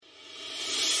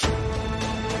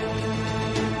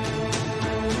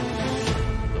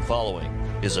following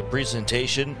is a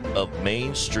presentation of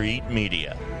Main Street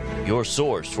Media, your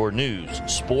source for news,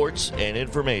 sports, and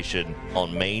information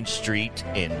on Main Street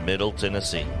in Middle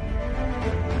Tennessee.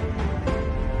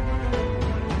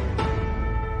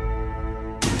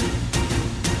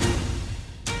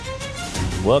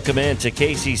 Welcome into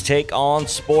Casey's Take on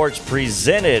Sports,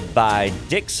 presented by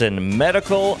Dixon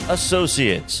Medical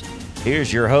Associates.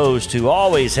 Here's your host who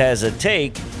always has a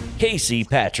take, Casey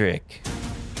Patrick.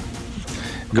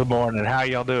 Good morning. How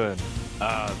y'all doing?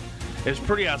 It's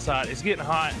pretty outside. It's getting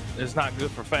hot. It's not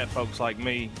good for fat folks like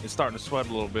me. It's starting to sweat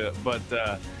a little bit, but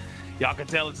y'all can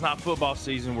tell it's not football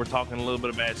season. We're talking a little bit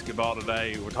of basketball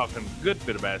today. We're talking a good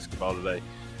bit of basketball today.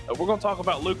 We're going to talk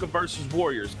about Luka versus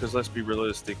Warriors because let's be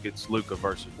realistic. It's Luka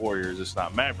versus Warriors. It's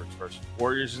not Mavericks versus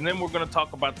Warriors. And then we're going to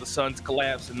talk about the Suns'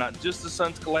 collapse, and not just the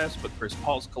Suns' collapse, but Chris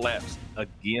Paul's collapse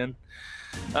again.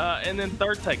 And then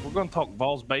third take, we're going to talk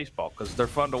Vols baseball because they're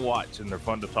fun to watch and they're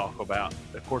fun to talk about.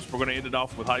 Of course, we're going to end it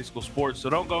off with high school sports, so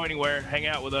don't go anywhere. Hang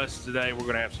out with us today. We're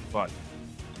going to have some fun.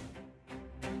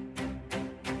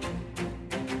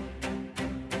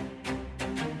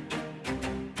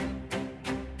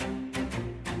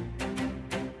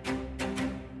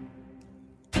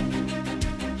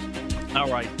 All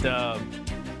right.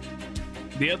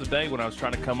 The other day when I was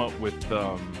trying to come up with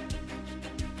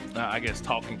I guess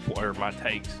my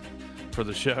takes for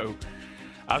the show,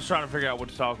 I was trying to figure out what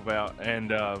to talk about,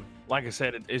 and like I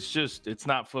said, it's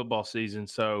not football season,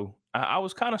 so I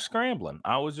was kind of scrambling.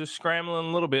 I was just scrambling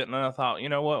a little bit, and I thought, you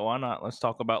know what, why not? Let's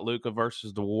talk about Luka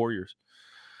versus the Warriors.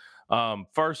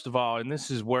 First of all, and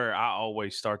this is where I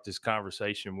always start this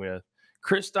conversation with,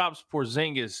 Kristaps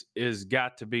Porzingis is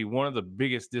got to be one of the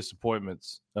biggest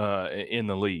disappointments in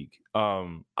the league.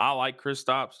 I like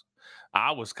Kristaps.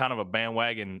 I was kind of a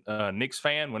bandwagon Knicks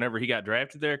fan whenever he got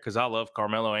drafted there because I love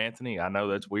Carmelo Anthony. I know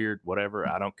that's weird, whatever.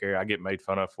 I don't care. I get made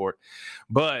fun of for it.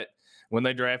 But when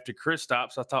they drafted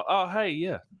Kristaps, I thought, oh, hey,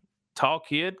 yeah, tall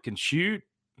kid, can shoot,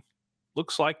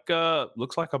 looks like a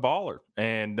baller.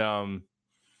 And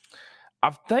I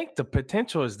think the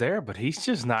potential is there, but he's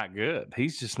just not good.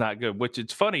 He's just not good, which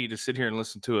it's funny to sit here and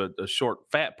listen to a short,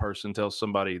 fat person tell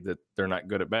somebody that they're not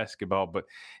good at basketball, but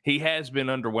he has been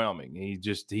underwhelming.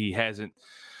 He hasn't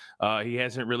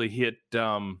really hit he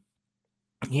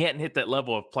hadn't hit that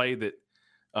level of play that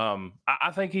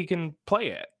I think he can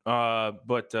play at.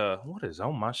 But what is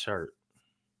on my shirt?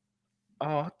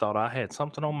 Oh, I thought I had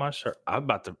something on my shirt. I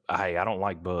don't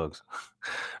like bugs.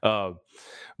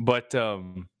 But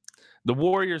the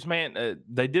Warriors, man,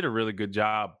 they did a really good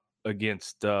job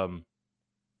against the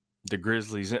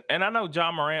Grizzlies. And I know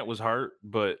John Morant was hurt,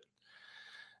 but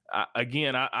I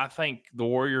think the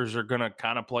Warriors are going to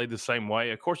kind of play the same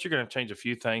way. Of course, you're going to change a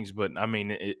few things, but, I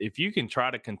mean, if you can try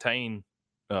to contain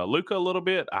Luka a little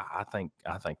bit, I think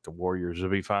the Warriors will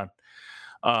be fine.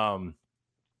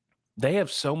 They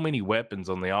have so many weapons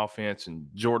on the offense, and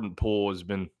Jordan Poole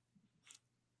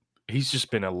he's just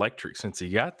been electric since he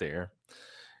got there.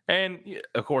 And,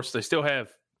 of course, they still have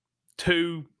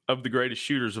two of the greatest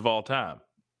shooters of all time.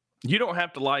 You don't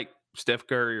have to like Steph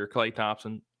Curry or Klay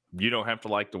Thompson. You don't have to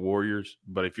like the Warriors.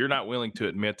 But if you're not willing to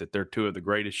admit that they're two of the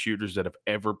greatest shooters that have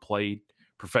ever played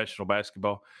professional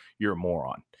basketball, you're a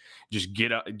moron. Just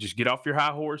get off your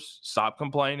high horse. Stop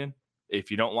complaining.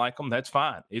 If you don't like them, that's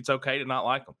fine. It's okay to not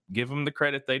like them. Give them the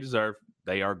credit they deserve.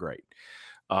 They are great.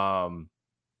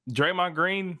 Draymond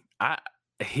Green,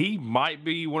 he might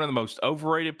be one of the most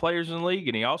overrated players in the league,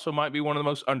 and he also might be one of the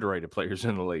most underrated players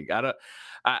in the league.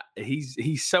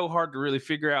 He's so hard to really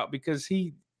figure out because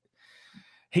he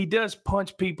does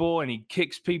punch people and he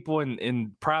kicks people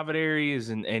in private areas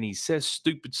and he says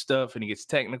stupid stuff and he gets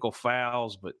technical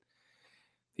fouls, but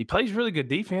he plays really good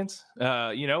defense.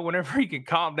 Whenever he can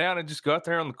calm down and just go out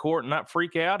there on the court and not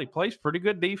freak out, he plays pretty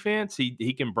good defense.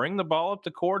 He can bring the ball up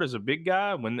the court as a big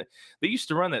guy. When they used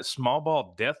to run that small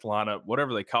ball death lineup,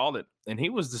 whatever they called it, and he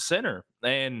was the center.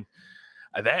 And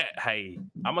I'm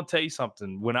gonna tell you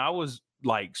something. When I was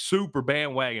like super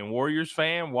bandwagon Warriors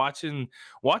fan, watching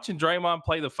Draymond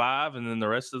play the five, and then the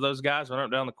rest of those guys run up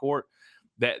down the court,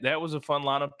 that was a fun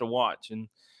lineup to watch. And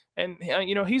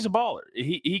he's a baller.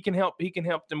 He can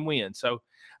help them win. So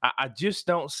I just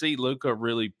don't see Luka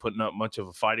really putting up much of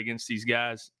a fight against these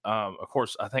guys. Of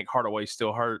course, I think Hardaway's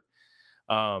still hurt.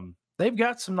 They've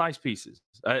got some nice pieces.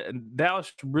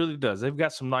 Dallas really does. They've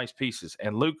got some nice pieces.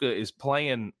 And Luka is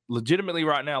playing legitimately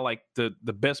right now like the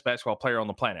best basketball player on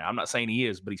the planet. I'm not saying he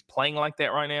is, but he's playing like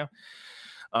that right now.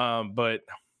 But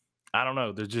I don't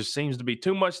know. There just seems to be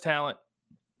too much talent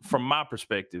from my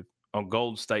perspective on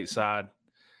Golden State side.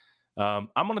 I'm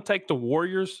going to take the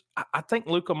Warriors. I think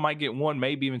Luka might get 1,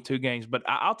 maybe even 2 games, but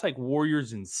I'll take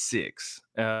Warriors in 6.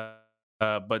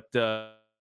 But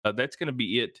that's going to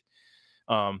be it.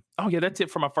 That's it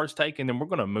for my first take, and then we're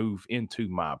going to move into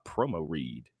my promo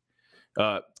read.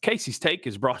 Casey's Take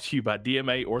is brought to you by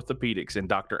DMA Orthopedics and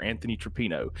Dr. Anthony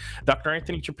Trapino. Dr.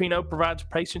 Anthony Trapino provides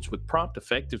patients with prompt,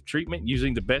 effective treatment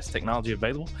using the best technology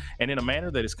available and in a manner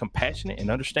that is compassionate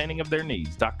and understanding of their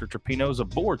needs. Dr. Trapino is a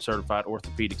board-certified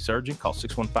orthopedic surgeon. Call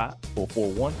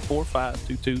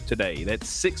 615-441-4522 today. That's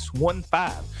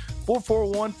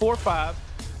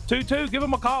 615-441-4522. Give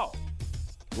them a call.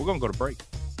 We're going to go to break.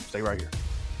 Stay right here.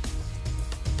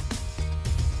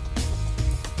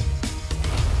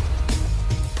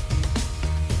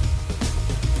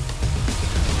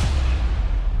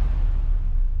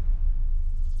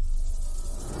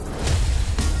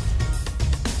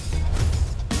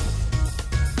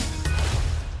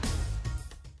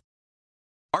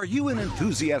 Are you an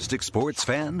enthusiastic sports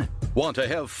fan? Want to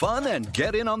have fun and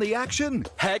get in on the action?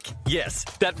 Heck yes,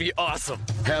 that'd be awesome.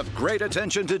 Have great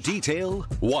attention to detail?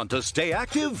 Want to stay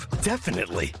active?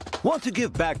 Definitely. Want to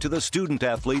give back to the student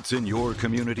athletes in your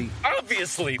community?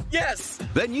 Obviously, yes.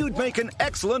 Then you'd make an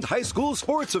excellent high school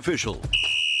sports official.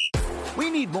 We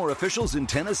need more officials in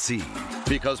Tennessee.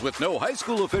 Because with no high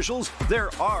school officials, there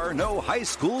are no high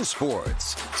school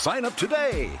sports. Sign up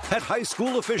today at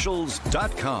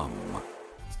highschoolofficials.com.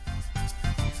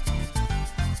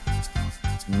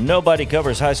 Nobody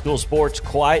covers high school sports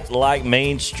quite like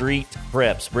Main Street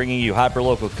Preps, bringing you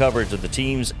hyperlocal coverage of the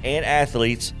teams and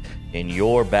athletes in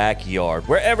your backyard.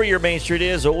 Wherever your Main Street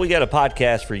is, we got a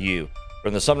podcast for you.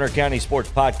 From the Sumner County Sports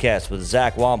Podcast with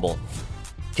Zach Womble,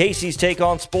 Casey's Take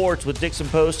on Sports with Dixon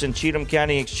Post and Cheatham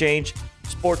County Exchange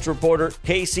sports reporter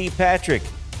Casey Patrick,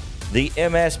 the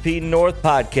MSP North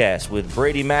Podcast with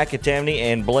Brady McAtamney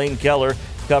and Blaine Keller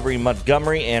covering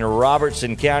Montgomery and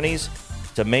Robertson counties,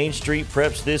 to Main Street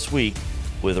Preps This Week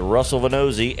with Russell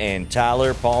Venozzi and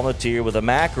Tyler Palmatier with a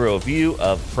macro view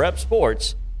of prep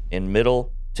sports in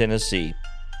Middle Tennessee.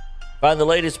 Find the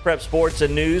latest prep sports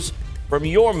and news from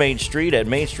your Main Street at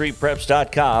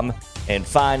mainstreetpreps.com and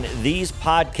find these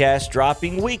podcasts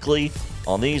dropping weekly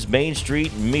on these Main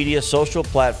Street media social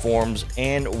platforms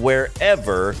and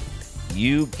wherever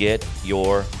you get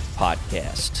your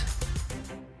podcast.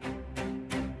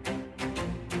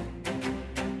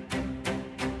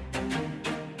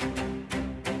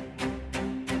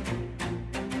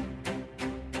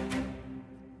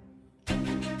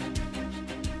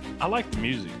 I like the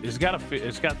music. It's got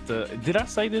the. Did I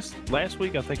say this last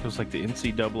week? I think it was like the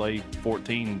NCAA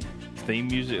 14 theme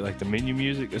music, like the menu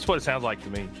music. That's what it sounds like to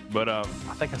me. But I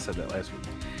think I said that last week.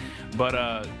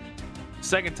 But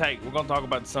second take, we're gonna talk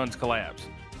about the Suns' collapse.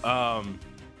 I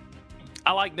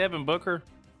like Devin Booker.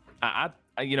 I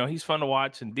he's fun to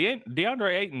watch, and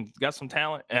DeAndre Ayton got some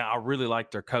talent, and I really like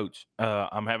their coach.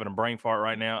 I'm having a brain fart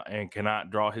right now and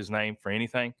cannot draw his name for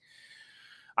anything.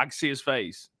 I can see his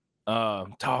face.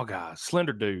 Tall guy,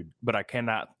 slender dude, but I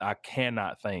cannot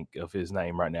think of his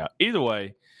name right now. Either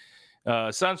way,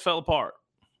 Suns fell apart.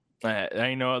 There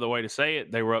ain't no other way to say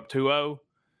it. They were up 2-0.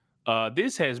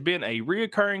 This has been a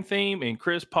reoccurring theme in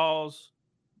Chris Paul's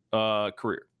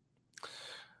career.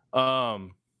 I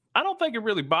don't think it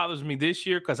really bothers me this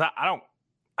year because I don't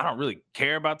really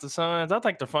care about the Suns. I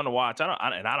think they're fun to watch.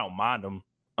 I don't mind them.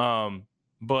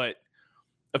 But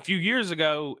a few years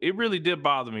ago, it really did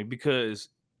bother me because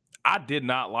I did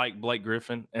not like Blake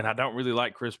Griffin, and I don't really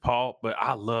like Chris Paul, but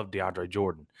I love DeAndre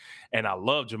Jordan, and I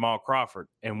love Jamal Crawford.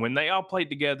 And when they all played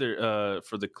together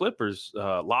for the Clippers,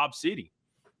 Lob City,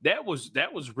 that was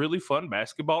really fun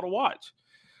basketball to watch.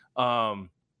 Now,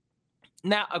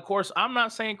 of course, I'm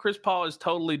not saying Chris Paul is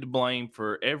totally to blame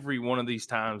for every one of these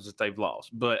times that they've lost,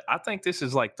 but I think this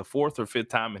is like the 4th or 5th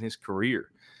time in his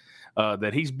career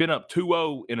that he's been up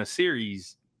 2-0 in a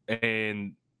series,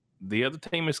 and the other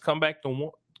team has come back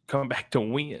to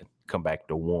win.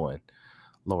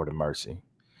 Lord have mercy.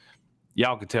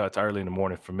 Y'all can tell it's early in the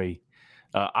morning for me.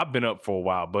 I've been up for a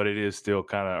while, but it is still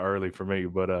kind of early for me.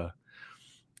 But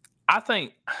I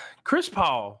think Chris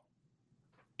Paul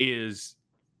is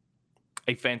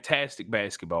a fantastic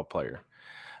basketball player.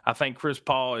 I think Chris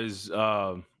Paul is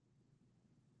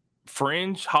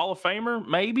fringe Hall of Famer,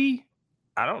 maybe.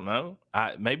 I don't know.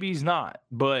 Maybe he's not.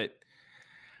 But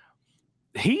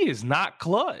he is not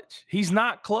clutch. He's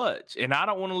not clutch. And I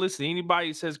don't want to listen to anybody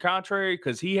that says contrary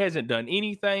because he hasn't done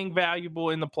anything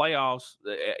valuable in the playoffs.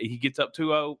 He gets up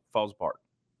 2-0, falls apart.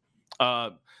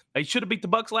 They should have beat the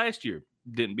Bucks last year.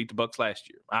 Didn't beat the Bucks last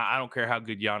year. I don't care how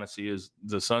good Giannis is.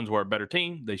 The Suns were a better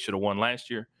team. They should have won last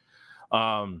year.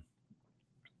 I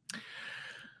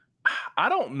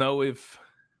don't know if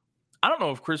I don't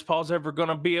know if Chris Paul's ever going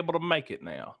to be able to make it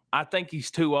now. I think he's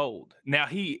too old. Now,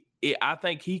 I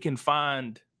think he can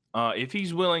find, if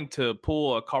he's willing to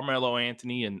pull a Carmelo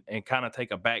Anthony and kind of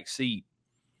take a back seat,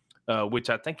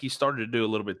 which I think he started to do a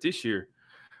little bit this year.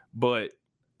 But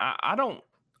I don't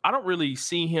really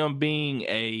see him being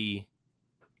a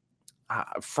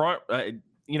front,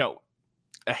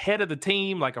 ahead of the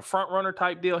team, like a front runner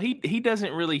type deal. He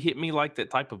doesn't really hit me like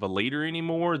that type of a leader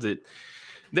anymore that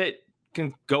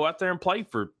can go out there and play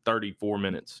for 34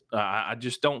 minutes. I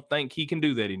just don't think he can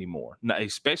do that anymore,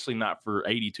 especially not for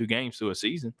 82 games to a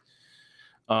season.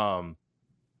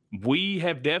 We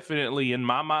have definitely, in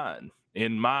my mind,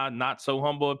 in my not so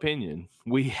humble opinion,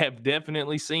 we have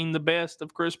definitely seen the best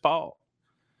of Chris Paul.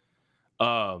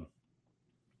 I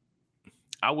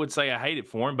would say I hate it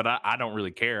for him, but I don't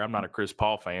really care. I'm not a Chris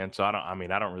Paul fan, so I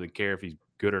don't really care if he's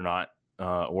good or not,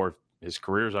 or if his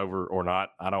career's over or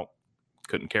not.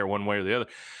 Couldn't care one way or the other.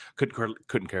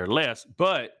 Couldn't care less.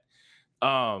 But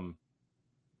I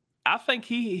think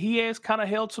he has kind of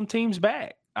held some teams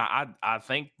back. I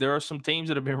think there are some teams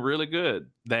that have been really good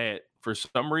that for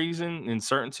some reason in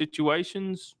certain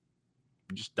situations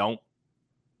just don't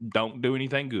do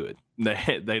anything good.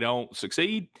 They don't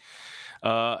succeed.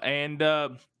 And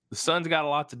the Suns got a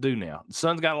lot to do now. The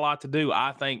Suns got a lot to do.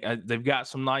 I think they've got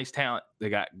some nice talent. They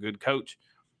got a good coach.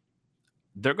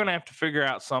 They're going to have to figure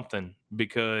out something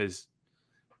because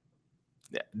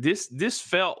this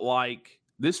felt like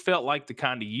the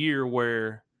kind of year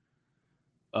where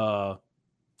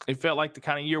it felt like the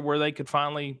kind of year where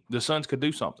the Suns could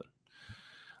do something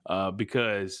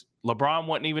because LeBron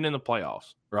wasn't even in the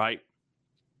playoffs, right?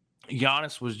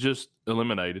 Giannis was just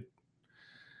eliminated.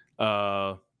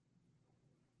 You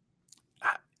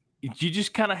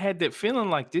just kind of had that feeling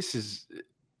like this is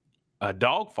a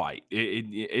dogfight.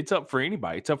 It's up for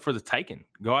anybody. It's up for the taking.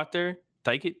 Go out there,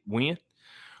 take it, win.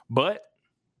 But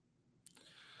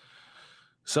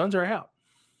Suns are out.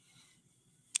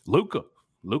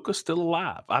 Luka's still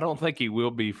alive. I don't think he will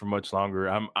be for much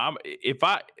longer. If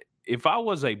I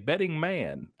was a betting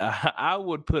man, I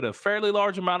would put a fairly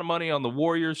large amount of money on the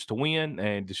Warriors to win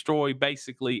and destroy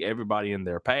basically everybody in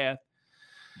their path.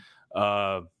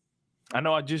 I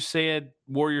know I just said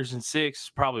Warriors in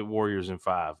 6, probably Warriors in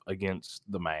 5 against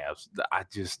the Mavs.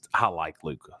 I like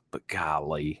Luka, but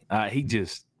golly, I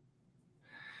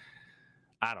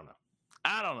don't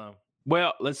know.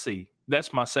 Well, let's see.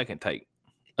 That's my second take.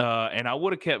 And I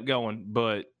would have kept going,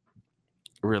 but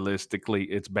realistically,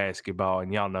 it's basketball,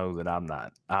 and y'all know that I'm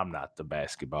not the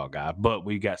basketball guy, but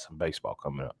we got some baseball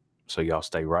coming up. So y'all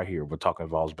stay right here. We're talking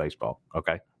Vols baseball.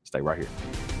 Okay? Stay right here.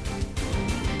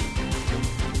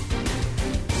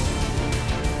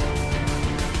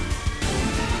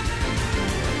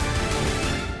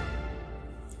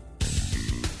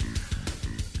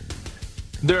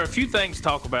 There are a few things to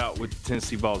talk about with the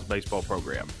Tennessee Vols baseball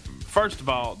program. First of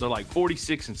all, they're like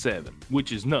 46-7,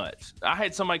 which is nuts. I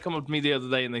had somebody come up to me the other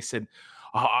day and they said,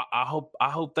 I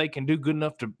hope they can do good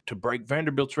enough to break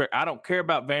Vanderbilt's record. I don't care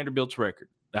about Vanderbilt's record.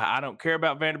 I don't care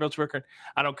about Vanderbilt's record.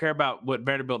 I don't care about what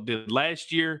Vanderbilt did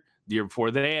last year, the year before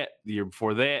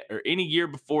that, or any year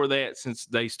before that since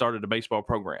they started the baseball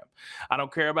program. I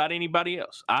don't care about anybody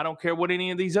else. I don't care what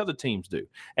any of these other teams do.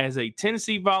 As a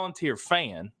Tennessee Volunteer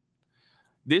fan,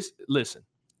 listen,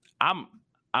 I'm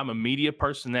a media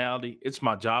personality. It's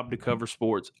my job to cover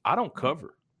sports. I don't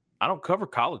cover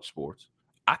college sports.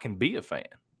 I can be a fan,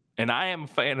 and I am a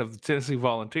fan of the Tennessee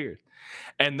Volunteers,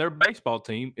 and their baseball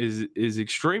team is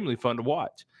extremely fun to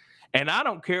watch. And I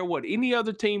don't care what any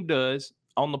other team does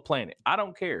on the planet. I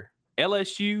don't care.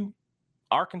 LSU,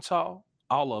 Arkansas,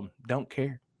 all of them don't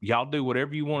care. Y'all do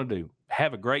whatever you want to do.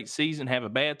 Have a great season, have a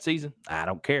bad season. I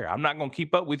don't care. I'm not going to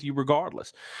keep up with you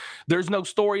regardless. There's no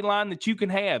storyline that you can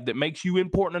have that makes you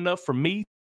important enough for me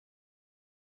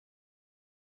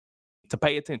to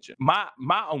pay attention. My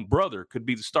own brother could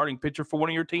be the starting pitcher for one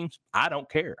of your teams. I don't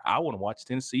care. I want to watch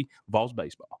Tennessee Vols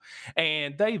baseball.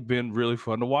 And they've been really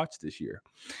fun to watch this year,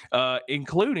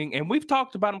 including, and we've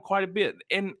talked about them quite a bit.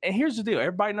 And here's the deal.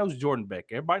 Everybody knows Jordan Beck.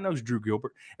 Everybody knows Drew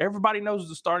Gilbert. Everybody knows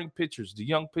the starting pitchers, the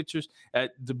young pitchers,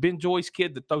 the Ben Joyce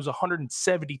kid that throws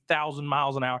 170,000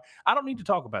 miles an hour. I don't need to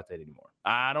talk about that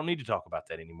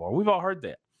anymore. We've all heard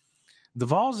that. The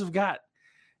Vols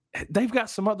they've got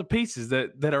some other pieces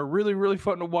that are really, really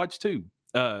fun to watch too.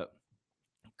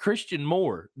 Christian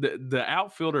Moore, the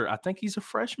outfielder, I think he's a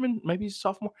freshman, maybe he's a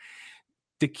sophomore.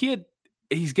 The kid,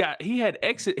 he had an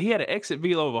exit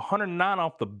velo of 109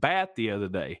 off the bat the other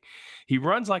day. He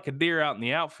runs like a deer out in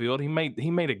the outfield. He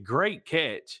made a great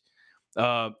catch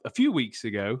a few weeks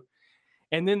ago.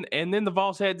 And then the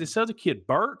Vols had this other kid,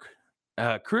 Burke,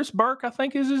 Chris Burke, I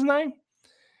think is his name.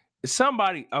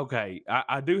 somebody, okay,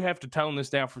 I do have to tone this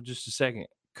down for just a second,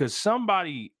 because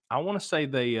somebody, I want to say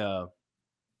they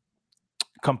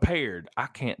compared, I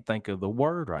can't think of the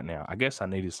word right now. I guess I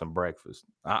needed some breakfast.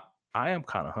 I am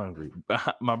kind of hungry.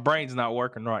 My brain's not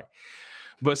working right.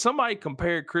 But somebody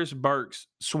compared Chris Burke's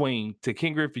swing to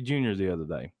Ken Griffey Jr. the other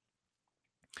day.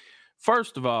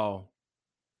 First of all,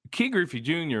 Ken Griffey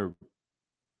Jr.,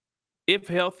 if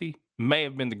healthy, may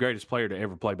have been the greatest player to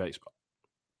ever play baseball.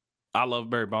 I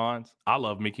love Barry Bonds. I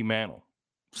love Mickey Mantle.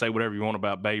 Say whatever you want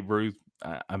about Babe Ruth.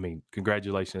 I mean,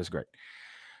 congratulations. That's great.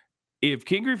 If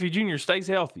Ken Griffey Jr. stays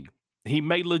healthy, he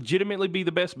may legitimately be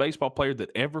the best baseball player that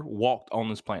ever walked on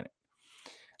this planet.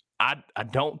 I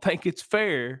don't think it's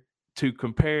fair to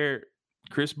compare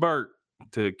Chris Burke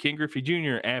to Ken Griffey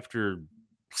Jr. after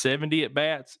 70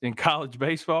 at-bats in college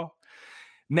baseball.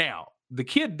 Now, the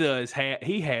kid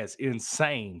he has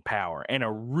insane power and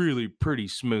a really pretty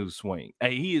smooth swing.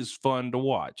 Hey, he is fun to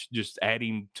watch. Just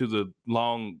adding to the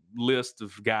long list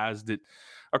of guys that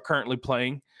are currently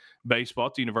playing baseball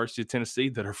at the University of Tennessee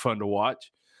that are fun to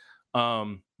watch.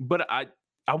 But I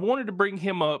wanted to bring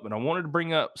him up, and I wanted to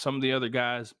bring up some of the other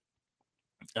guys.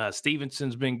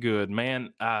 Stevenson's been good,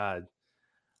 man. I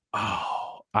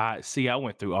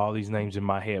went through all these names in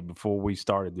my head before we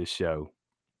started this show.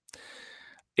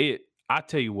 I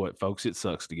tell you what, folks, it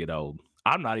sucks to get old.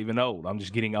 I'm not even old. I'm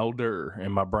just getting older,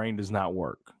 and my brain does not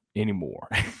work anymore.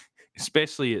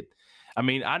 Especially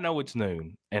I know it's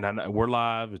noon, and I know we're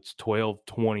live. It's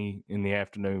 12:20 in the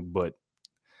afternoon, but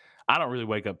I don't really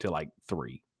wake up till like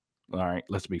 3. All right,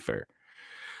 let's be fair.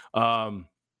 But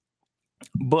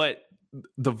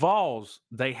the Vols,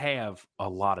 they have a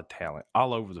lot of talent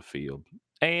all over the field.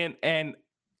 And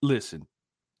listen,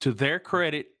 to their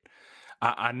credit,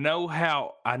 I know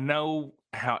how all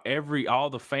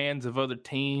the fans of other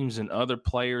teams and other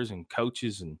players and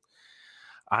coaches, and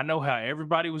I know how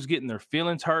everybody was getting their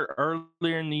feelings hurt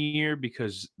earlier in the year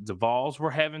because the Vols were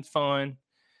having fun.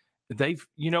 They've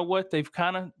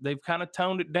kind of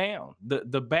toned it down.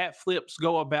 The bat flips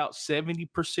go about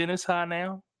 70% as high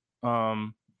now.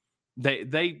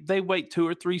 They wait 2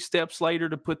 or 3 steps later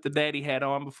to put the daddy hat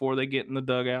on before they get in the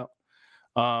dugout.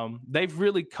 They've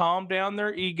really calmed down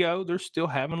their ego. They're still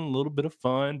having a little bit of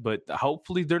fun, but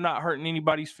hopefully they're not hurting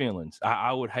anybody's feelings.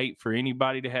 I would hate for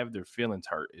anybody to have their feelings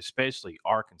hurt, especially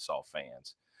Arkansas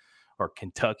fans or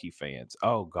Kentucky fans.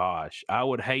 Oh gosh, I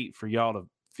would hate for y'all to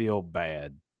feel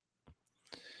bad.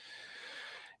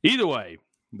 Either way,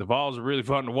 the Vols are really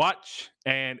fun to watch.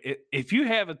 And if you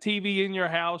have a TV in your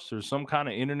house or some kind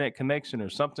of internet connection or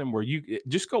something where you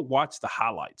just go watch the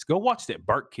highlights, go watch that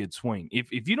Burke kid swing.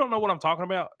 If you don't know what I'm talking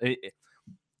about,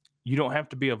 you don't have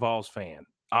to be a Vols fan.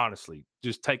 Honestly,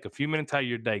 just take a few minutes out of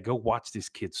your day. Go watch this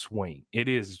kid swing.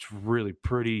 It's really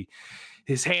pretty.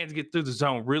 His hands get through the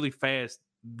zone really fast.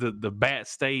 The bat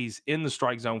stays in the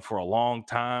strike zone for a long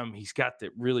time. He's got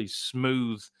that really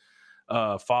smooth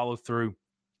follow through.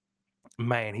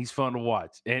 Man, he's fun to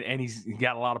watch, and he's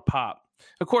got a lot of pop.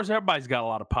 Of course, everybody's got a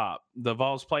lot of pop. The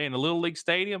Vols play in the Little League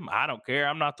Stadium. I don't care.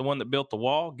 I'm not the one that built the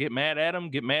wall. Get mad at them.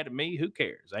 Get mad at me. Who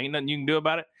cares? Ain't nothing you can do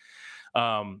about it.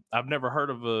 I've never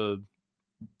heard of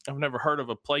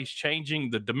a place changing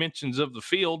the dimensions of the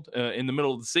field in the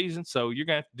middle of the season. So you're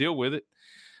gonna have to deal with it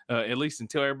at least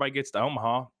until everybody gets to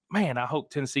Omaha. Man, I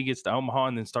hope Tennessee gets to Omaha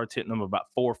and then starts hitting them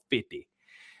about 450.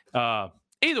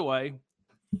 Either way.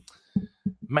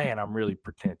 Man, I'm really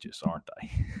pretentious, aren't I?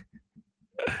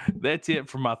 That's it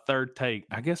for my third take.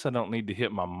 I guess I don't need to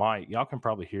hit my mic. Y'all can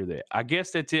probably hear that. I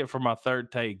guess that's it for my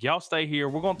third take. Y'all stay here.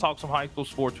 We're going to talk some high school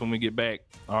sports when we get back.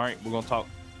 All right, we're going to talk.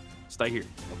 Stay here,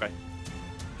 okay?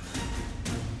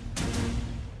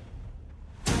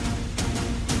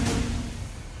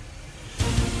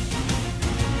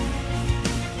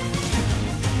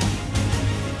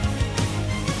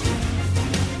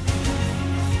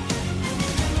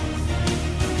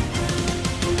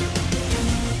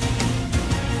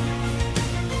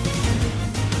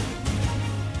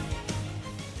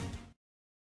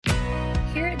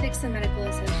 Medical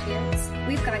Associates,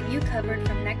 we've got you covered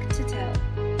from neck to toe.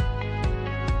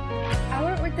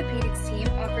 Our orthopedics team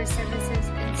offers services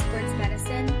in sports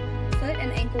medicine, foot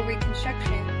and ankle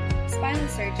reconstruction, spinal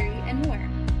surgery, and more.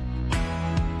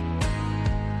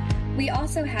 We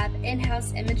also have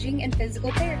in-house imaging and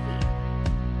physical therapy.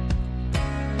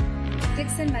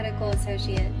 Dixon Medical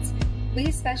Associates, we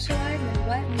specialize in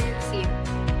what moves you.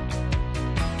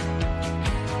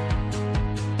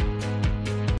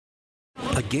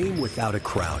 A game without a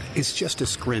crowd is just a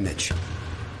scrimmage.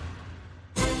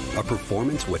 A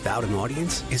performance without an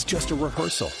audience is just a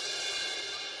rehearsal.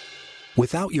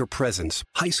 Without your presence,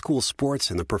 high school sports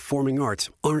and the performing arts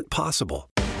aren't possible.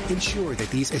 Ensure that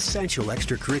these essential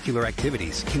extracurricular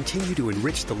activities continue to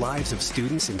enrich the lives of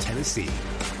students in Tennessee.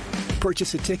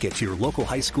 Purchase a ticket to your local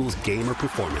high school's game or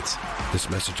performance. This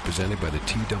message presented by the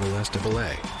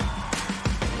TSSAA.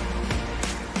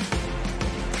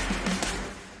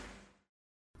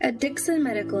 At Dixon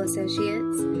Medical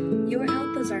Associates, your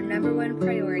health is our number one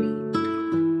priority.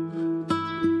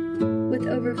 With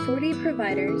over 40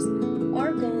 providers,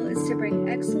 our goal is to bring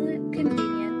excellent,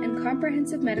 convenient, and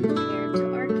comprehensive medical care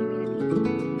to our community.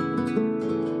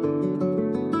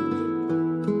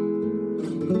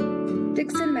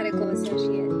 Dixon Medical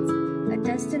Associates, a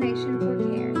destination for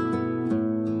care.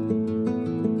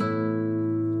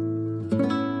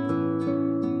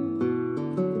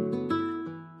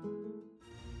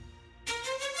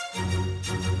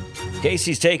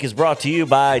 Casey's Take is brought to you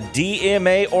by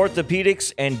DMA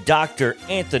Orthopedics and Dr.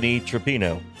 Anthony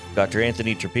Trapino. Dr.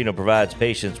 Anthony Trapino provides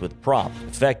patients with prompt,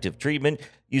 effective treatment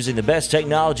using the best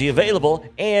technology available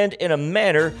and in a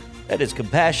manner that is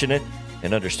compassionate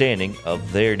and understanding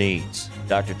of their needs.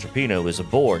 Dr. Trapino is a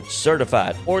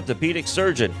board-certified orthopedic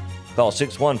surgeon. Call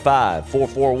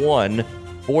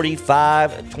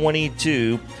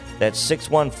 615-441-4522. That's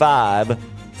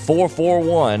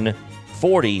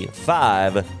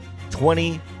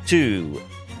 615-441-4522.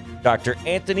 Dr.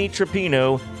 Anthony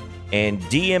Trapino and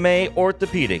DMA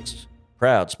Orthopedics,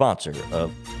 proud sponsor of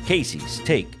Casey's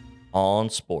Take on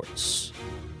Sports.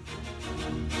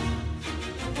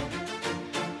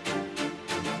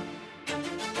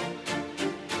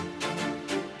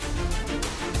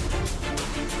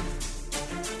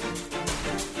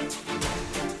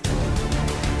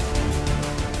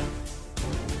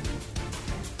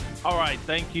 All right,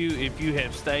 thank you. If you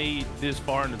have stayed this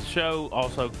far into the show,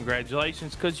 also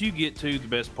congratulations, because you get to the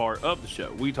best part of the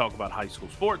show. We talk about high school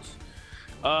sports.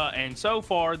 And so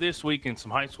far this week in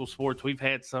some high school sports, we've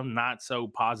had some not so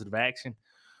positive action.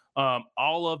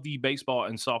 All of the baseball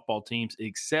and softball teams,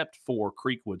 except for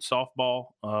Creekwood softball,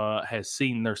 has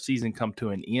seen their season come to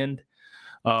an end.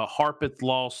 Harpeth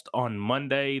lost on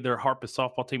Monday. Their Harpeth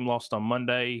softball team lost on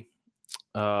Monday.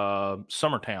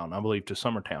 Summertown, I believe, to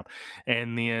Summertown.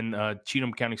 And then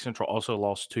Cheatham County Central also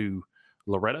lost to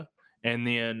Loretta. And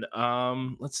then,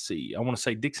 let's see, I want to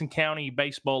say Dixon County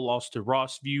baseball lost to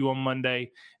Rossview on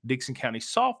Monday. Dixon County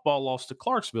softball lost to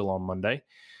Clarksville on Monday.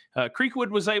 Creekwood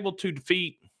was able to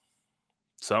defeat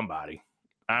somebody.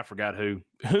 I forgot who.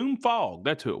 Whom Fogg,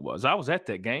 that's who it was. I was at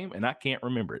that game, and I can't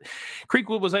remember it.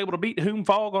 Creekwood was able to beat Whom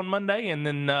Fogg on Monday, and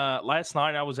then last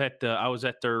night I was at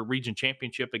their region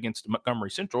championship against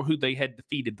Montgomery Central, who they had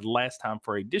defeated the last time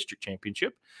for a district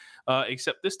championship.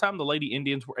 Except this time the Lady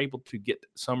Indians were able to get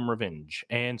some revenge,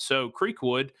 and so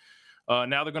Creekwood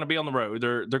now they're going to be on the road.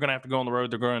 They're going to have to go on the road.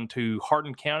 They're going to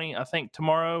Hardin County, I think,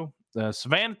 tomorrow.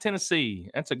 Savannah, Tennessee.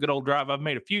 That's a good old drive I've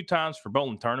made a few times for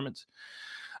bowling tournaments.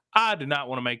 I do not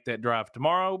want to make that drive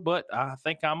tomorrow, but I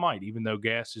think I might, even though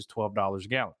gas is $12 a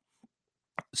gallon.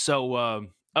 So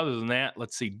other than that,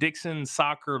 let's see. Dixon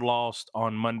soccer lost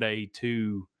on Monday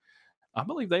to, I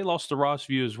believe they lost to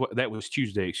Rossview as well. That was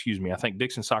Tuesday, excuse me. I think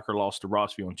Dixon soccer lost to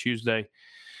Rossview on Tuesday.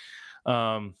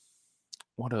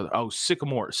 What other? Oh,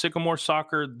 Sycamore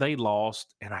soccer, they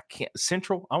lost, and I can't.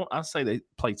 Central, I say they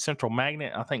played Central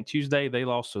Magnet. I think Tuesday they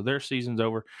lost, so their season's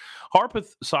over.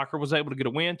 Harpeth soccer was able to get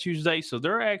a win Tuesday, so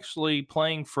they're actually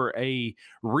playing for a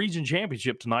region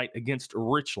championship tonight against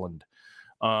Richland.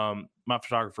 My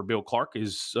photographer Bill Clark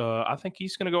is, I think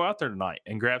he's going to go out there tonight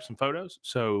and grab some photos.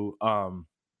 So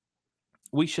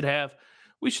we should have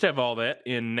all that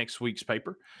in next week's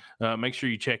paper. Make sure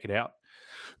you check it out.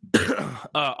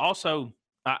 Also.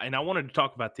 And I wanted to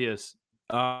talk about this.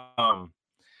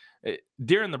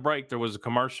 During the break, there was a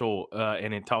commercial,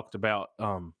 and it talked about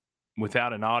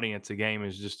without an audience, a game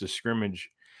is just a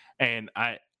scrimmage. And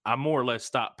I more or less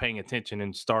stopped paying attention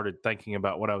and started thinking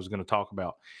about what I was going to talk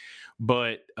about.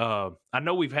 But I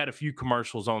know we've had a few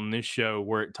commercials on this show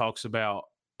where it talks about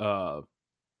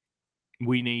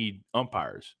we need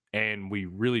umpires, and we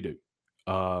really do.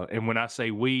 And when I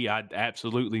say we, I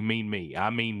absolutely mean me.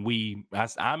 I mean we.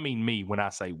 I mean me when I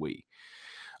say we.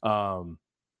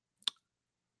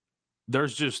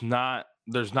 There's not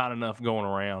enough going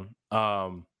around.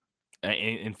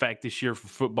 In fact, this year for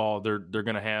football, they're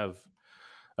going to have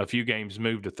a few games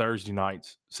moved to Thursday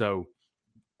nights. So,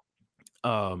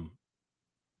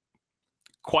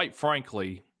 quite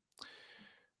frankly,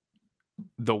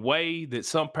 the way that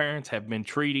some parents have been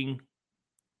treating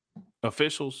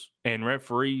officials and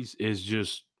referees is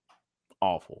just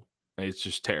awful. It's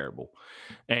just terrible.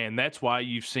 And that's why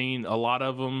you've seen a lot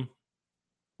of them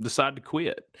decide to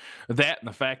quit. That and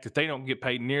the fact that they don't get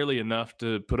paid nearly enough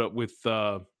to put up with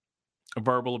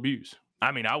verbal abuse.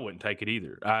 I mean, I wouldn't take it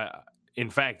either. In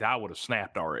fact, I would have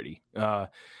snapped already.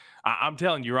 I'm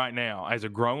telling you right now, as a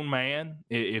grown man,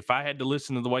 if I had to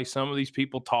listen to the way some of these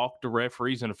people talk to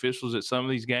referees and officials at some of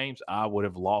these games, I would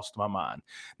have lost my mind.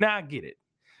 Now, I get it.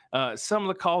 Some of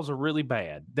the calls are really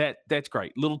bad. That's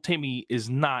great. Little Timmy is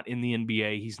not in the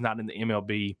NBA. He's not in the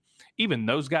MLB. Even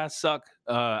those guys suck.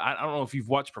 I don't know if you've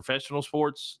watched professional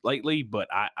sports lately, but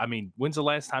I mean, when's the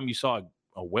last time you saw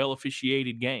a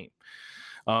well-officiated game?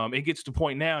 It gets to the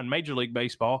point now in Major League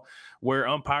Baseball where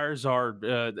umpires are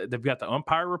they've got the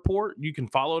umpire report. You can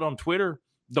follow it on Twitter.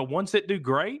 The ones that do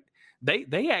great,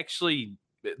 they actually,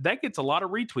 that gets a lot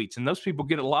of retweets, and those people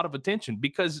get a lot of attention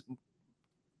because,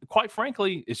 quite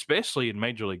frankly, especially in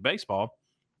Major League Baseball,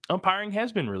 umpiring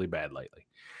has been really bad lately.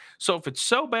 So if it's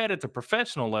so bad at the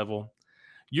professional level,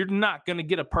 you're not going to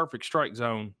get a perfect strike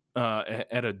zone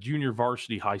at a junior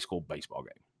varsity high school baseball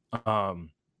game.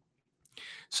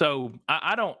 So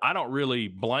I don't really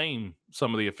blame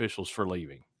some of the officials for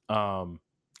leaving.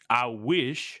 I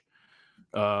wish,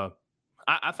 I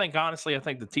think honestly, I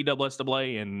think the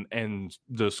TSSAA and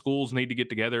the schools need to get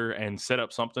together and set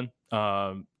up something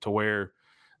to where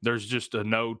there's just a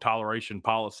no toleration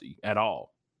policy at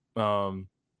all. I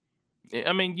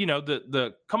mean, you know,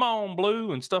 the come on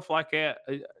blue and stuff like that.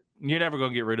 You're never going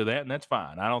to get rid of that, and that's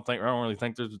fine. I don't really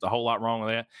think there's a whole lot wrong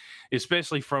with that,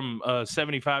 especially from a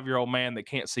 75-year-old man that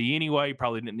can't see anyway,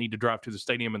 probably didn't need to drive to the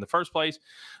stadium in the first place,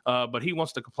 but he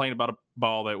wants to complain about a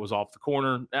ball that was off the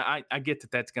corner. I get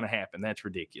that that's going to happen. That's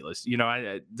ridiculous. You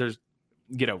know,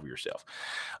 get over yourself.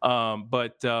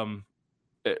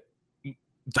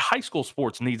 The high school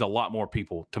sports needs a lot more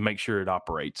people to make sure it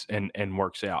operates and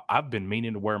works out. I've been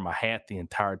meaning to wear my hat the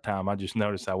entire time. I just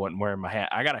noticed I wasn't wearing my hat.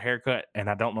 I got a haircut, and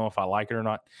I don't know if I like it or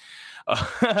not.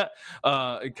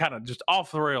 Kind of just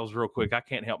off the rails real quick. I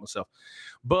can't help myself.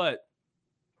 But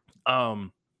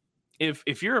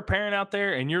if you're a parent out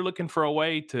there and you're looking for a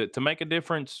way to make a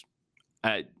difference,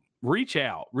 reach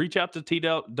out to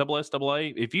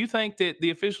TSSAA. If you think that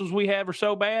the officials we have are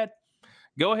so bad,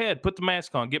 go ahead, put the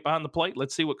mask on, get behind the plate.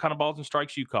 Let's see what kind of balls and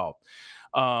strikes you call.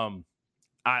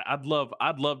 I'd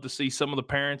love to see some of the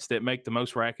parents that make the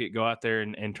most racket go out there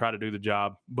and try to do the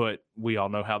job, but we all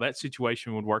know how that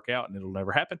situation would work out, and it'll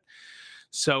never happen.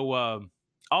 So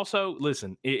also,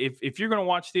 listen, if you're going to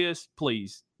watch this,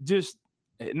 please just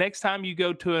next time you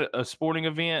go to a sporting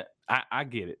event, I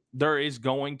get it. There is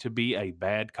going to be a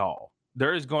bad call.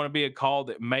 There is going to be a call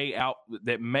that may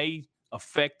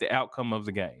affect the outcome of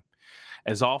the game.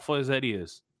 As awful as that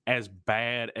is, as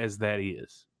bad as that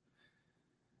is,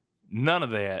 none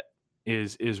of that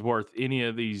is worth any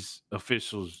of these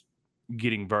officials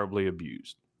getting verbally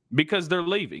abused because they're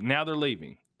leaving. Now they're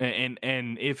leaving. And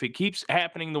if it keeps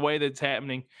happening the way that it's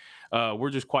happening, we're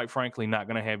just quite frankly not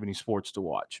going to have any sports to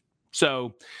watch.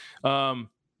 So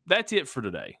that's it for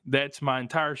today. That's my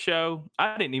entire show.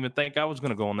 I didn't even think I was going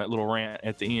to go on that little rant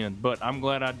at the end, but I'm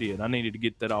glad I did. I needed to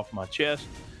get that off my chest.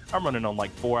 I'm running on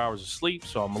like 4 hours of sleep,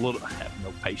 so I have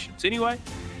no patience. Anyway,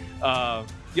 y'all,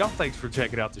 thanks for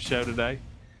checking out the show today.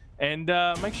 And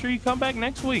make sure you come back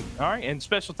next week. All right. And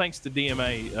special thanks to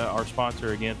DMA, our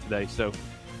sponsor again today. So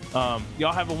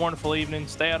y'all have a wonderful evening.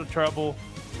 Stay out of trouble.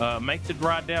 Make the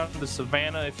ride down to the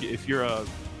Savannah if you're a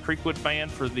Creekwood fan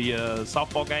for the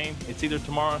softball game. It's either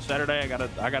tomorrow or Saturday. I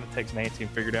gotta text Nancy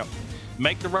and figure it out.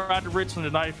 Make the ride to Richland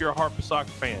tonight if you're a Harper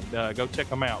soccer fan. Go check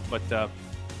them out. But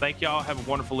thank y'all. Have a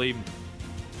wonderful evening.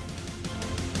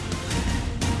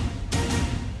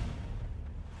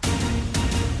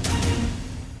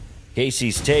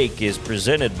 Casey's Take is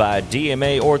presented by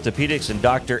DMA Orthopedics and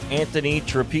Dr. Anthony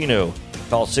Trapino.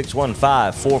 Call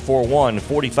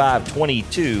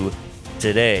 615-441-4522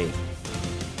 today.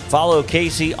 Follow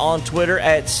Casey on Twitter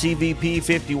at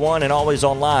CVP51 and always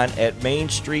online at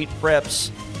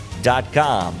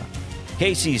MainStreetPreps.com.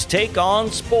 Casey's Take on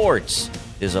Sports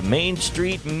is a Main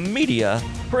Street Media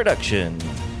production.